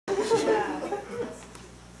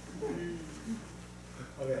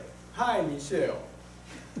Hi, Michelle.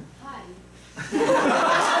 Hi.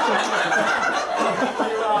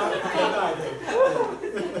 You are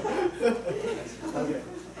okay.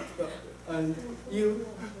 And you,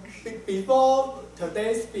 before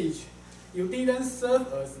today's speech, you didn't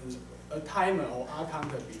serve as a timer or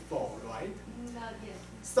counter before, right? Not yet.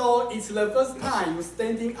 So it's the first time you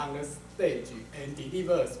standing on the stage and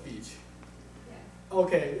deliver a speech. Yeah.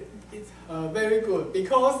 Okay, it's very good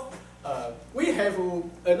because we have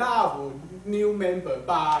a lot of new members,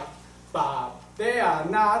 but there are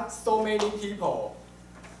not so many people.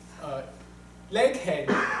 They can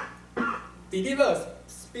deliver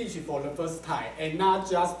speech for the first time and not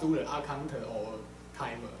just do the counter or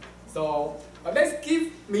timer. So let's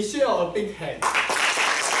give Michelle a big hand.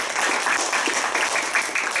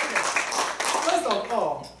 First of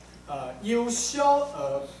all, you show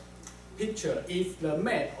a picture is the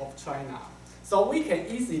map of China, so we can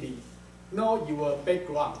easily know your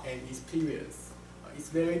background and experience. It's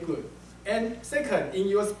very good. And second, in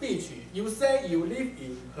your speech, you say you live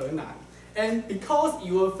in Henan, and because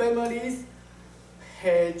your family's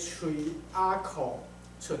patriarchal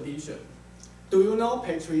tradition. Do you know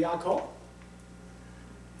patriarchal?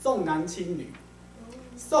 重男轻女.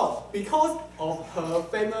 So, because of her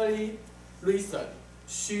family reason,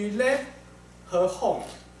 she left her home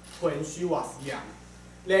when she was young.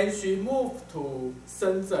 Then she moved to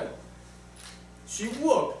Shenzhen. She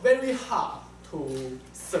worked very hard to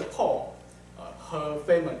support her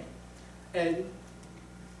family. And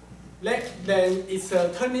then it's a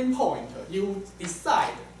turning point. You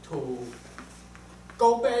decide to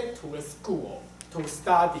go back to the school to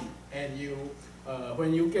study, and you,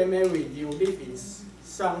 when you get married, you live in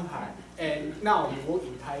Shanghai, and now you work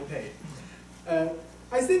in Taipei.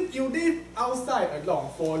 I think you live outside alone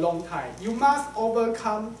for a long time. You must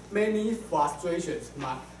overcome many frustrations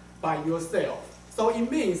by yourself. So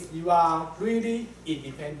it means you are really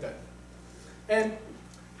independent. And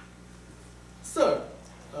third,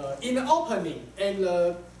 in the opening and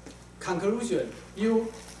the conclusion,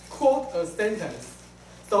 you quote a sentence.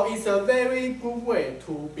 So it's a very good way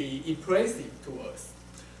to be impressive to us.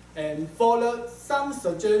 And for some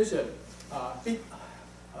suggestion,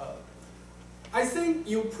 I think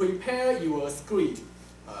you prepare your script.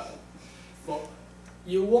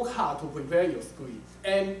 You work hard to prepare your script.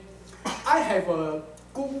 And I have a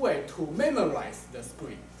good way to memorize the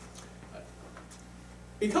script.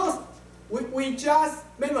 Because we just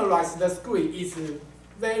memorize the script is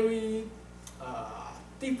very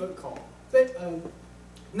difficult, but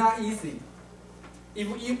not easy.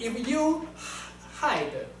 If you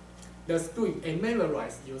hide the script and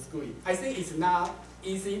memorize your script, I think it's not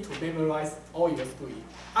easy to memorize all your script.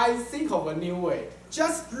 I think of a new way.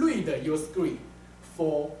 Just read your script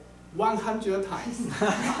for 100 times.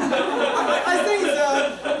 I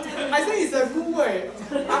think it's a good way.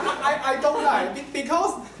 I don't like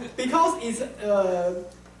because it's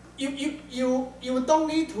you don't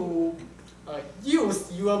need to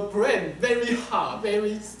use your brain very hard,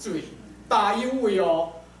 very strict, but you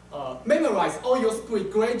will memorize all your script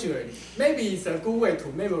gradually. Maybe it's a good way to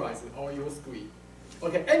memorize all your script.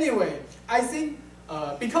 Okay. Anyway, I think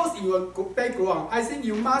because your background, I think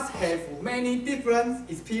you must have many different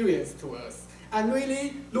experiences to us. I'm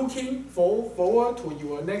really looking forward to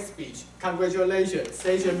your next speech. Congratulations,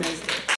 Station Master.